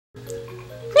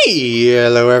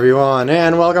Hello everyone,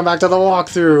 and welcome back to the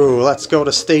walkthrough! Let's go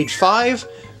to stage 5.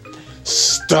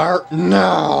 Start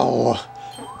now!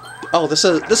 Oh, this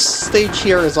stage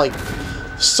here is like,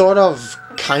 sort of,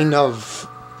 kind of,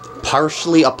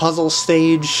 partially a puzzle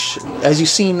stage. As you've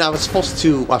seen, I was supposed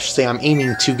to, I should say I'm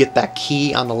aiming to get that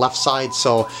key on the left side,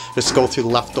 so just go through the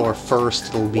left door first.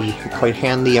 It'll be quite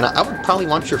handy, and I would probably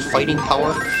want your fighting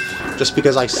power, just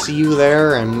because I see you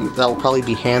there, and that'll probably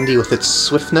be handy with its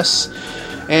swiftness.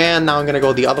 And now I'm gonna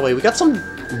go the other way. We got some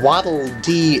Waddle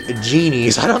Dee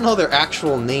genies. I don't know their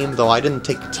actual name though. I didn't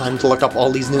take the time to look up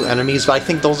all these new enemies, but I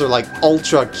think those are like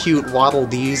ultra cute Waddle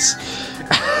Dees.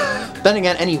 Then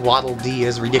again, any Waddle Dee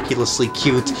is ridiculously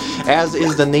cute, as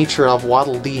is the nature of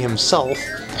Waddle Dee himself.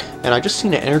 And I just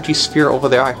seen an energy sphere over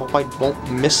there. I hope I won't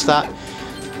miss that.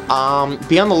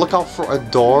 Be on the lookout for a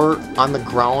door on the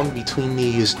ground between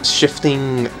these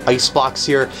shifting ice blocks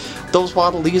here. Those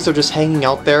Waddle Dees are just hanging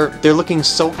out there. They're looking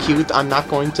so cute. I'm not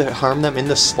going to harm them in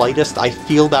the slightest. I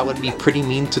feel that would be pretty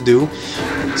mean to do,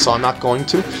 so I'm not going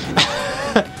to.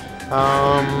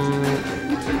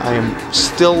 I am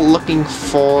still looking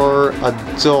for a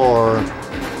door.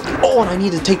 Oh, and I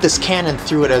need to take this cannon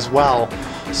through it as well,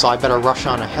 so I better rush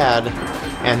on ahead.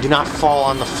 And do not fall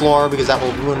on the floor, because that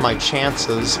will ruin my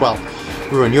chances. Well,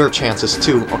 ruin your chances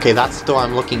too. Okay, that's the door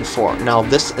I'm looking for. Now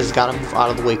this has got to move out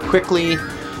of the way quickly,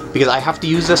 because I have to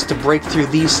use this to break through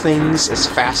these things as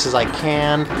fast as I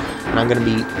can. And I'm going to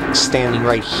be standing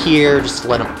right here, just to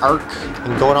let them arc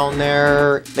and go down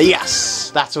there. Yes!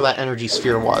 That's where that energy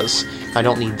sphere was. I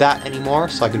don't need that anymore,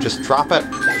 so I can just drop it.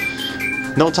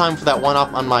 No time for that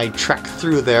one-up on my trek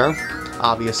through there.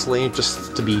 Obviously,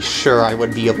 just to be sure I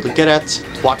would be able to get it.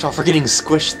 Watch out for getting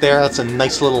squished there. That's a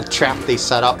nice little trap they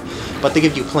set up, but they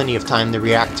give you plenty of time to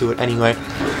react to it anyway.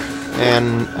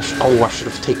 And oh, I should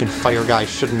have taken Fire Guy,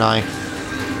 shouldn't I?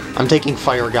 I'm taking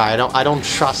Fire Guy. I don't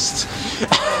trust,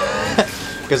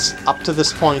 because up to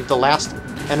this point, the last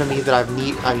enemy that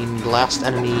the last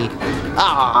enemy,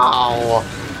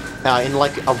 in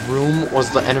like a room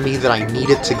was the enemy that I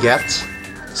needed to get.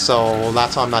 So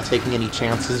that's why I'm not taking any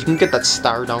chances. You can get that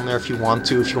star down there if you want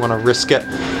to risk it,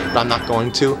 but I'm not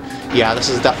going to. Yeah, this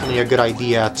is definitely a good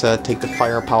idea to take the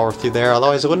firepower through there,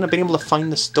 otherwise I wouldn't have been able to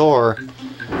find this door.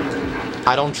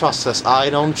 I don't trust this. I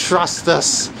don't trust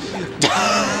this!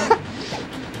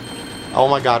 Oh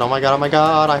my god, oh my god, oh my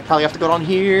god, I probably have to go down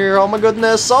here, oh my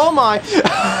goodness, oh my!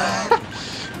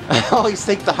 I always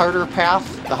take the harder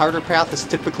path. The harder path is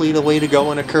typically the way to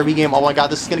go in a Kirby game. Oh my god,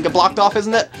 this is gonna get blocked off,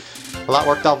 isn't it? Well, that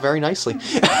worked out very nicely.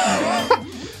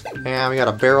 And we got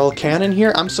a barrel cannon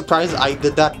here. I'm surprised I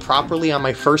did that properly on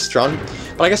my first run,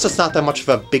 but I guess it's not that much of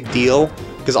a big deal,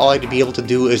 because all I had to be able to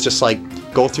do is just like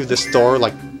go through this door,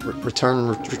 like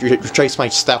retrace my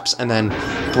steps, and then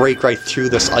break right through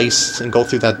this ice and go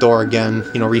through that door again,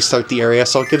 you know, restart the area.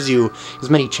 So it gives you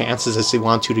as many chances as you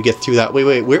want to get through that.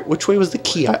 Wait, which way was the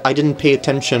key? I didn't pay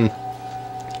attention.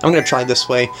 I'm gonna try this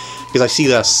way, because I see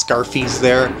the Scarfies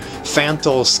there.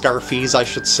 Phantom Scarfies, I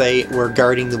should say, were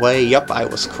guarding the way. Yep, I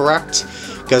was correct.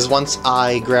 Because once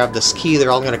I grab this key, they're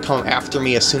all gonna come after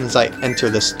me as soon as I enter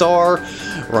this door.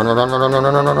 Run, run, run, run, run, run,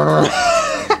 run, run, run, run.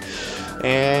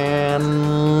 And...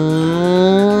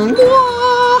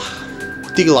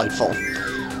 delightful.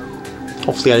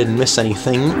 Hopefully I didn't miss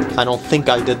anything. I don't think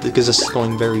I did, because this is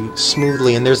going very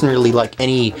smoothly, and there isn't really like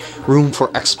any room for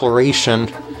exploration.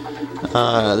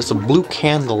 There's a blue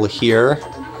candle here.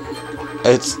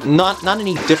 It's not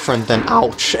any different than,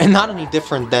 ouch, and not any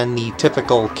different than the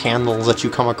typical candles that you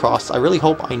come across. I really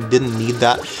hope I didn't need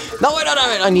that. No, wait,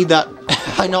 I need that.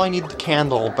 I know I need the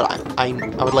candle, but I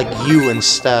would like you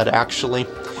instead, actually.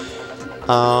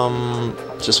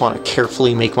 Just want to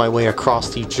carefully make my way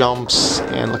across the jumps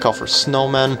and look out for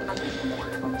snowmen.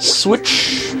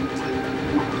 Switch.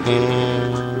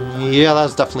 And yeah,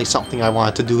 that's definitely something I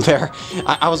wanted to do there.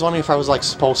 I was wondering if I was like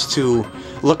supposed to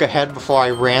look ahead before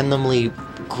I randomly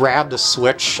grab the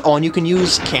switch. Oh, and you can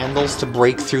use candles to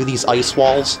break through these ice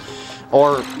walls,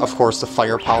 or of course the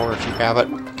firepower if you have it.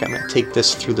 Okay, I'm gonna take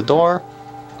this through the door.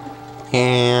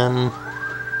 And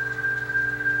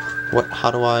what?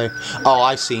 How do I? Oh,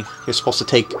 I see. You're supposed to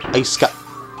take Ice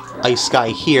Guy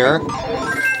here,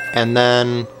 and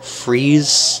then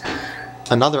freeze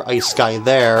another Ice Guy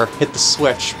there. Hit the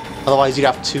switch. Otherwise, you'd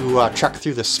have to trek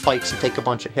through the spikes and take a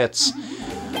bunch of hits.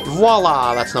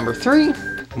 Voila! That's number 3.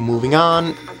 Moving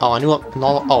on. Oh, I knew.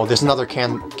 Oh, there's another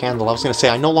candle. I was gonna say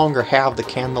I no longer have the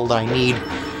candle that I need,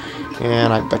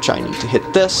 and I bet you I need to hit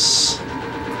this.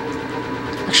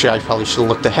 Actually, I probably should have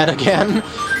looked ahead again.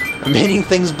 I'm hitting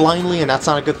things blindly, and that's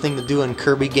not a good thing to do in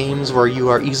Kirby games where you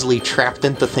are easily trapped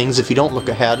into things if you don't look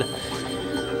ahead.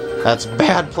 That's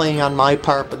bad playing on my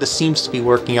part, but this seems to be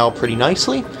working out pretty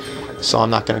nicely, so I'm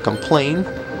not going to complain.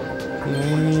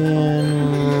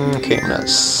 Okay, I'm going to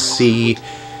see...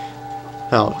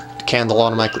 Oh, the candle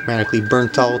automatically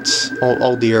burnt out.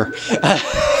 Oh dear.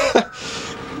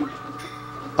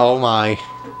 Oh my.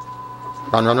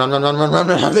 Run, run, run, run, run, run, run,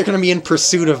 run. They're going to be in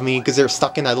pursuit of me because they're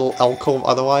stuck in that little alcove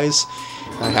otherwise.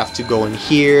 I have to go in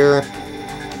here.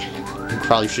 I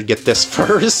probably should get this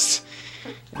first.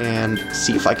 And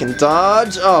see if I can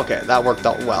dodge. Oh, okay, that worked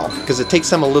out well. Because it takes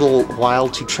them a little while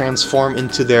to transform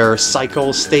into their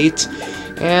psycho state.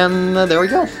 And there we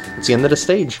go. It's the end of the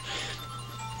stage.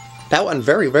 That went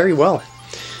very, very well.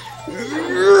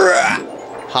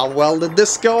 How well did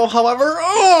this go, however?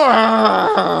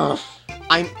 Oh!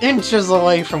 I'm inches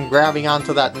away from grabbing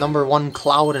onto that #1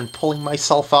 cloud and pulling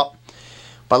myself up.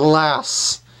 But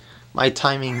alas, my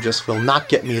timing just will not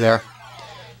get me there.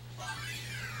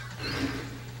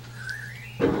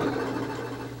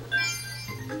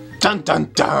 Dun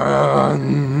dun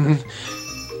dun!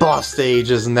 Boss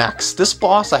stage is next. This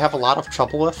boss I have a lot of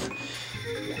trouble with.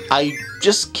 I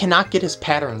just cannot get his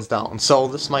patterns down, so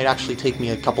this might actually take me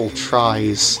a couple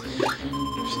tries.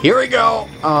 Here we go!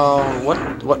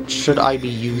 What should I be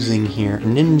using here?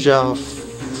 Ninja...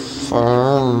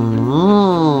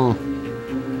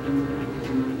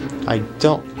 I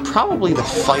don't... Probably the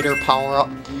fighter power-up,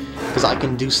 because I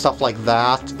can do stuff like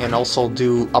that, and also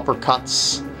do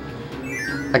uppercuts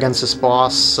against this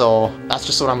boss, so that's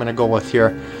just what I'm gonna go with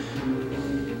here.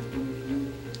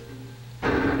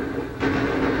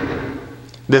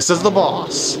 This is the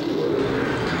boss.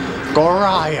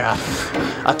 Goliath.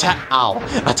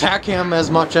 Attack him as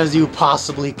much as you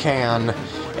possibly can,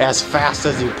 as fast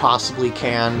as you possibly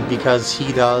can, because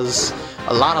he does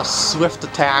a lot of swift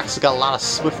attacks, got a lot of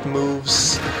swift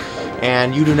moves,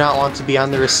 and you do not want to be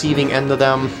on the receiving end of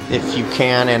them if you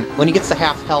can. And when he gets to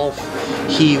half health,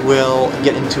 he will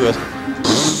get into a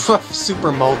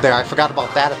super mode there. I forgot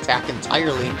about that attack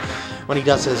entirely when he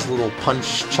does his little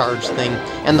punch charge thing.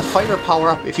 And the fighter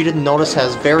power-up, if you didn't notice,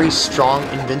 has very strong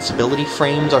invincibility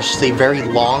frames, or I should say very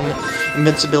long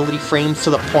invincibility frames, to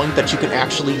the point that you can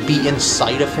actually be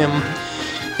inside of him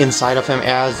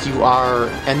as you are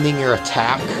ending your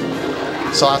attack.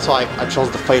 So that's why I chose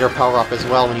the fighter power-up as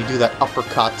well. When you do that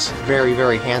uppercut, very,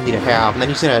 very handy to have. And then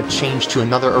he's going to change to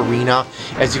another arena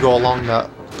as you go along the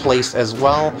place as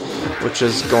well, which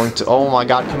is going to... Oh my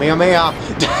god, Kamehameha!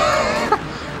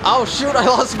 Oh shoot, I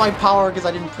lost my power because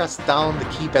I didn't press down to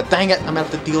keep it. Dang it, I'm going to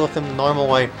have to deal with him the normal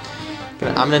way.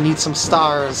 I'm going to need some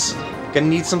stars. Gonna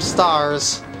need some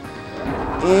stars.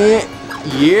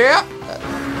 Yeah!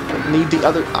 Need the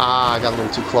other... Ah, I got a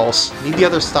little too close. Need the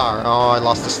other star. Oh, I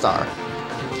lost the star.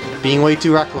 Being way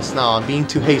too reckless now. I'm being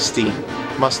too hasty.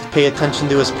 Must pay attention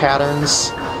to his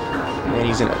patterns. And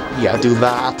he's gonna... Yeah, do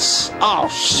that. Oh,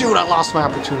 shoot, I lost my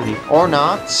opportunity. Or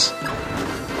not.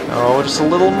 Oh, just a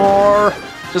little more.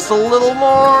 Just a little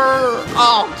more!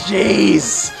 Oh,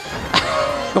 jeez!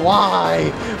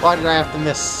 Why? Why did I have to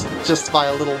miss just by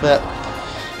a little bit?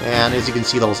 And as you can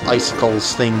see, those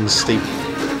icicles things, they...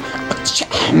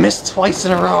 I missed twice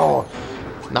in a row!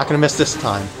 Not gonna miss this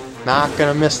time. Not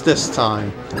gonna miss this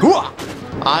time.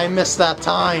 I missed that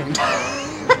time!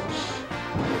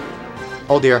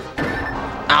 Oh dear.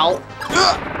 Ow!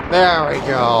 There we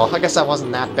go. I guess that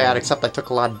wasn't that bad, except I took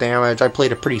a lot of damage. I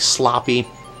played it pretty sloppy.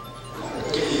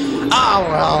 Oh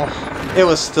well, it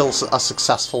was still a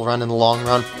successful run in the long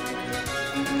run.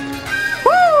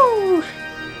 Woo!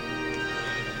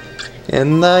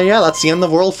 And yeah, that's the end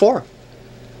of World 4.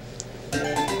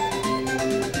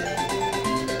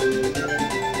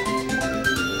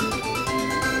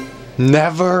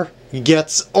 Never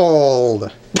gets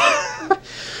old.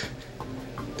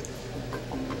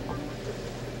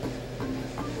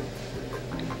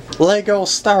 Lego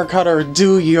Star Cutter,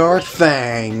 do your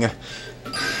thing.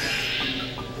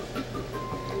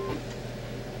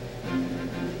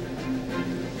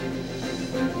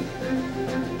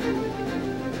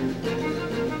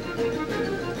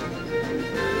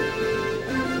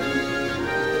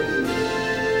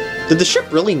 Did the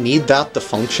ship really need that to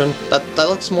function? That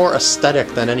looks more aesthetic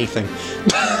than anything.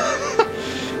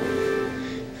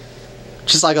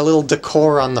 Just like a little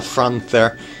decor on the front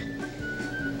there.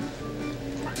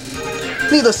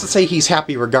 Needless to say, he's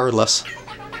happy regardless.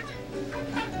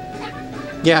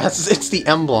 Yeah, it's the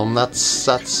emblem.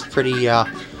 That's pretty,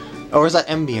 or is that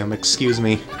Embiem? Excuse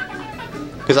me.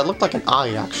 Because that looked like an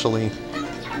eye, actually.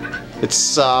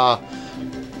 It's, kind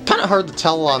of hard to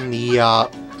tell on the,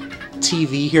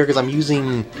 TV here, because I'm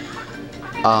using,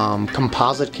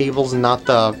 composite cables and not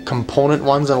the component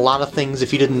ones, and a lot of things,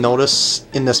 if you didn't notice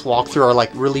in this walkthrough, are,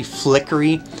 like, really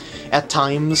flickery at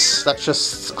times. That's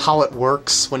just how it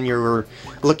works when you're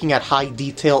looking at high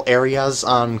detail areas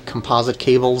on composite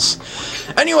cables.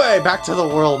 Anyway, back to the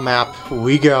world map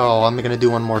we go. I'm gonna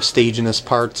do one more stage in this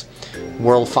part.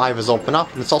 World 5 is open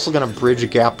up, and it's also gonna bridge a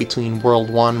gap between World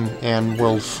 1 and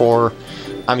World 4.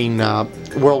 I mean,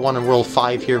 World 1 and World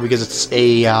 5 here, because it's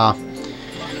a,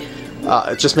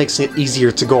 it just makes it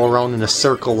easier to go around in a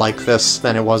circle like this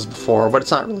than it was before, but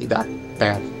it's not really that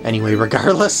bad anyway,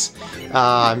 regardless.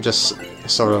 I'm just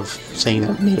sort of saying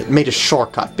that made a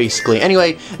shortcut, basically.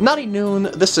 Anyway, Nutty Noon,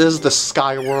 this is the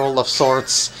Sky World of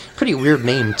sorts. Pretty weird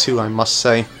name, too, I must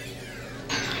say.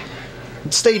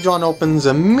 Stage 1 opens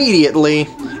immediately,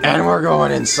 and we're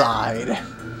going inside.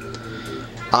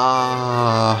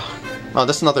 Oh,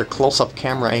 this is another close-up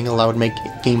camera angle that would make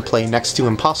gameplay next to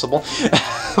impossible.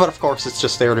 But of course, it's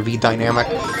just there to be dynamic.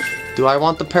 Do I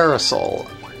want the parasol?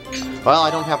 Well,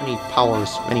 I don't have any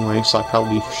powers anyway, so I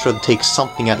probably should take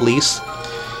something at least.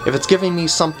 If it's giving me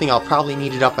something, I'll probably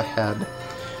need it up ahead.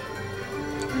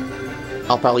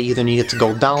 I'll probably either need it to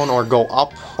go down or go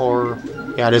up, or...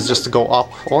 yeah, it is just to go up,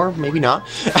 or maybe not.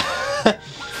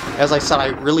 As I said, I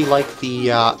really like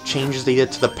the changes they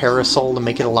did to the parasol to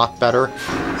make it a lot better.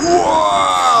 Whoa!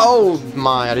 Oh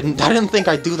my, I didn't think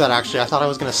I'd do that, actually. I thought I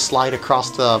was going to slide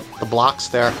across the blocks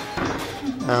there.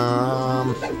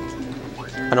 I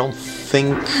don't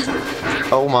think...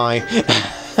 oh my.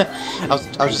 I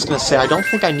was just going to say, I don't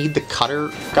think I need the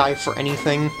cutter guy for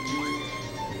anything.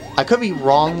 I could be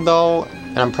wrong, though,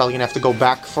 and I'm probably going to have to go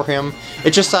back for him.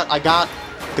 It's just that I got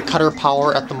the cutter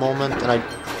power at the moment, and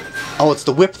oh, it's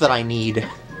the whip that I need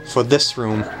for this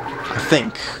room, I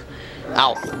think.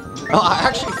 Ow. Oh, I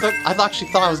actually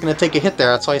thought I was going to take a hit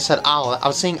there, that's why I said ow. I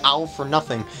was saying ow for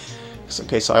nothing.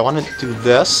 Okay, so I want to do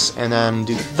this, and then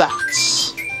do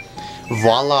that.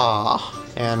 Voila!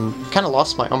 And kind of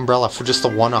lost my umbrella for just a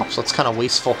 1-up, so it's kind of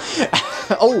wasteful.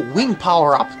 Oh, wing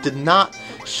power-up! Did not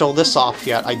show this off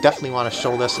yet. I definitely want to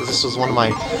show this, as this was one of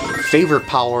my favorite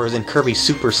powers in Kirby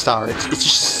Superstar. It's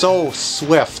just so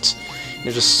swift.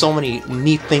 There's just so many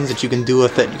neat things that you can do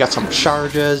with it. You got some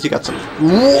charges, you got some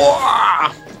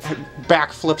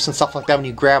backflips and stuff like that when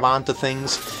you grab onto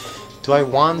things. Do I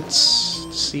want to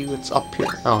see what's up here?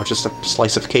 Oh, it's just a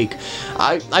slice of cake.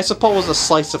 I suppose a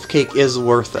slice of cake is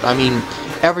worth it. I mean,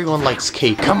 everyone likes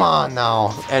cake. Come on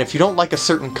now. And if you don't like a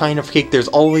certain kind of cake, there's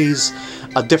always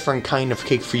a different kind of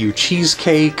cake for you.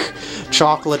 Cheesecake,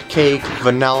 chocolate cake,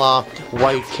 vanilla,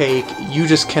 white cake. You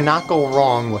just cannot go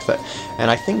wrong with it.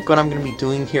 And I think what I'm going to be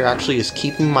doing here actually is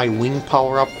keeping my wing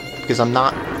power up, because I'm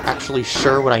not actually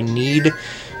sure what I need.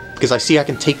 Because I see I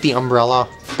can take the umbrella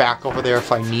back over there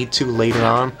if I need to later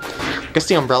on. I guess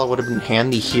the umbrella would have been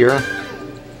handy here.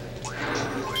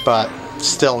 But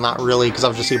still not really, because I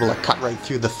was just able to cut right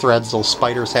through the threads those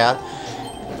spiders had.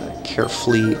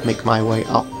 Carefully make my way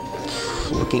up.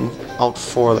 Looking out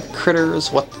for the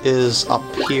critters. What is up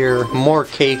here? More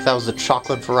cake. That was the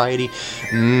chocolate variety.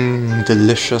 Mmm,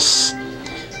 delicious.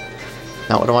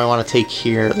 Now what do I want to take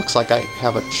here? It looks like I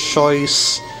have a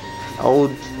choice. Oh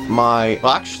my...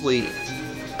 well, actually,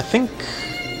 I think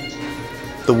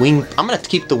the wing... I'm going to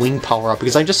keep the wing power up,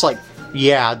 because I just like...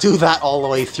 yeah, do that all the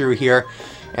way through here.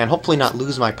 And hopefully not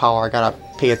lose my power. I gotta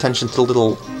pay attention to the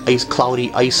little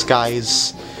cloudy ice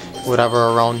guys, whatever,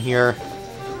 around here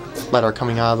that are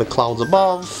coming out of the clouds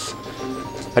above.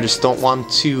 I just don't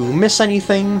want to miss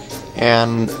anything.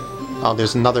 And oh,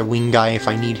 there's another wing guy if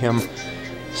I need him.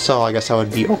 So I guess I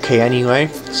would be okay anyway.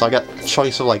 So I got a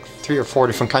choice of like 3 or 4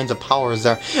 different kinds of powers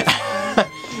there.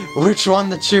 Which one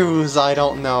to choose? I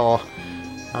don't know.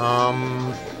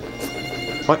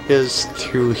 What is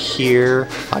through here?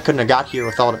 I couldn't have got here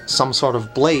without some sort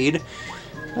of blade.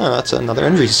 Oh, that's another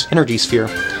energy sphere.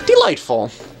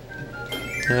 Delightful!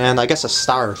 And I guess a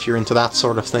star if you're into that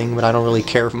sort of thing, but I don't really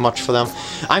care much for them.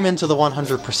 I'm into the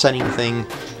 100%ing thing.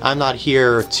 I'm not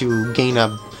here to gain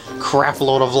a crap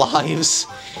load of lives.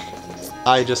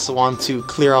 I just want to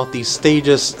clear out these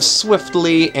stages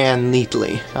swiftly and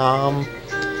neatly.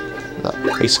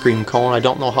 The ice cream cone, I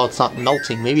don't know how it's not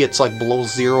melting. Maybe it's like below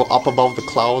 0 up above the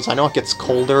clouds. I know it gets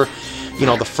colder, you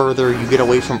know, the further you get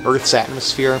away from Earth's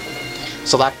atmosphere.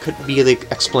 So that could be the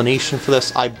explanation for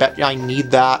this. I bet I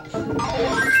need that,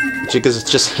 because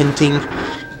it's just hinting.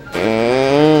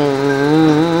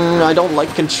 I don't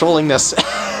like controlling this.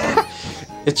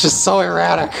 It's just so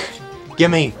erratic.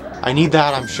 Gimme. I need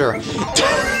that, I'm sure.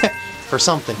 For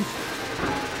something.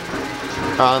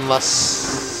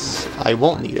 Unless I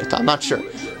won't need it. I'm not sure.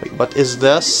 Wait, what is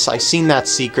this? I seen that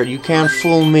secret. You can't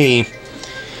fool me.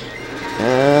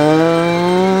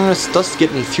 This does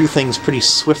get me through things pretty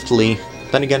swiftly.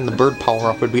 Then again, the bird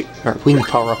power-up would be... or wing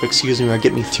power-up, excuse me, would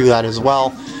get me through that as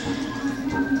well.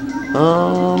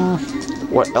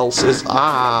 What else is...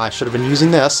 Ah, I should have been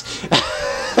using this.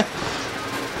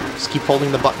 Just keep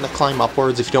holding the button to climb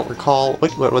upwards if you don't recall.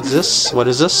 Wait, what's this? What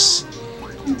is this?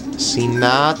 Seen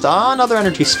that. Ah, another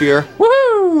energy sphere.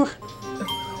 Woohoo!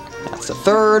 That's the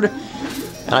third.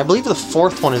 And I believe the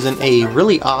fourth one is in a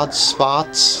really odd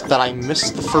spot that I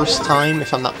missed the first time,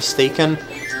 if I'm not mistaken.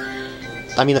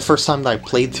 I mean, the first time that I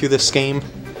played through this game.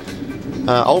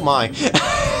 Oh my.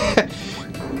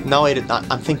 No,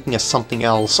 I'm thinking of something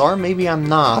else. Or maybe I'm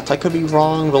not. I could be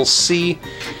wrong. We'll see.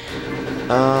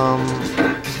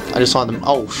 I just wanted to...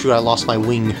 Oh, shoot, I lost my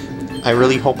wing. I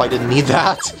really hope I didn't need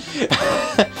that.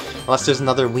 Unless there's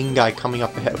another wing guy coming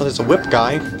up ahead. Well, there's a whip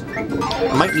guy.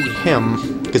 I might need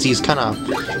him, because he's kind of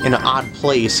in an odd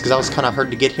place, because that was kind of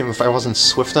hard to get him if I wasn't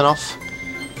swift enough.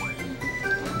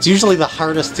 It's usually the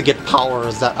hardest to get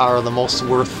powers that are the most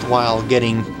worthwhile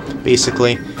getting,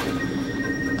 basically.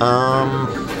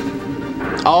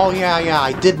 Oh yeah,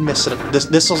 I did miss it.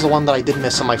 This was the one that I did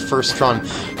miss on my first run.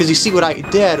 Because you see, what I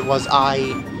did was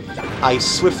I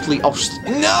swiftly... Oh,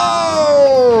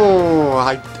 no!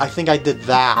 I think I did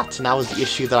that, and that was the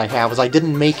issue that I had, was I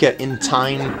didn't make it in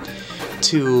time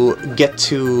to get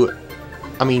to...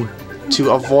 I mean,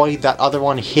 to avoid that other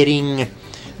one hitting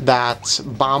that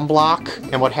bomb block,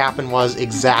 and what happened was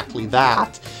exactly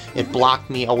that. It blocked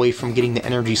me away from getting the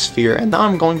energy sphere, and now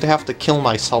I'm going to have to kill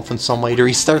myself in some way to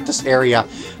restart this area.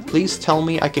 Please tell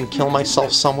me I can kill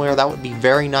myself somewhere. That would be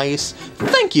very nice.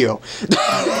 Thank you!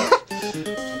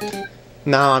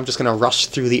 Now I'm just gonna rush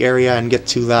through the area and get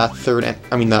to that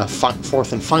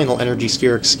fourth and final energy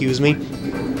sphere, excuse me.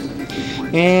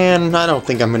 And I don't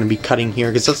think I'm gonna be cutting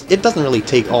here, because it doesn't really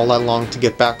take all that long to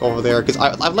get back over there, because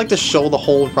I'd like to show the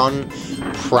whole run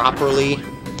properly,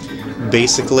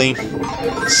 basically,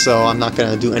 so I'm not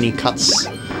gonna do any cuts.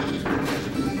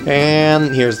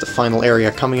 And here's the final area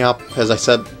coming up. As I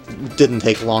said, didn't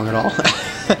take long at all.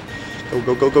 Go,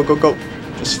 go, go, go, go, go.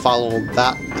 Just follow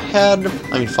that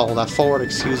follow that forward,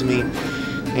 excuse me.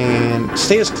 And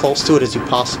stay as close to it as you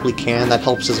possibly can. That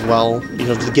helps as well, you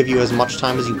know, to give you as much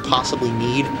time as you possibly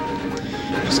need.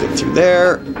 Just get through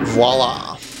there.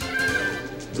 Voila!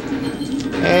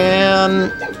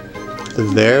 And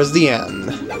there's the end.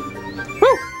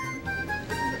 Woo!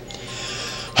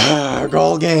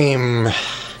 Goal game.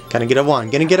 Gonna get a 1.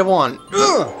 Gonna get a 1.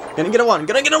 Ugh! Gonna get a 1.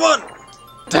 Gonna get a 1.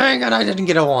 Dang it! I didn't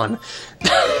get a 1.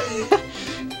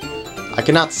 I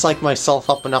cannot psych myself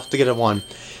up enough to get a 1.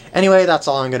 Anyway, that's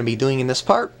all I'm going to be doing in this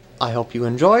part. I hope you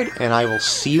enjoyed, and I will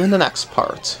see you in the next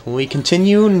part, when we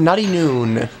continue Nutty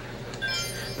Noon.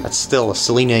 That's still a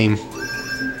silly name.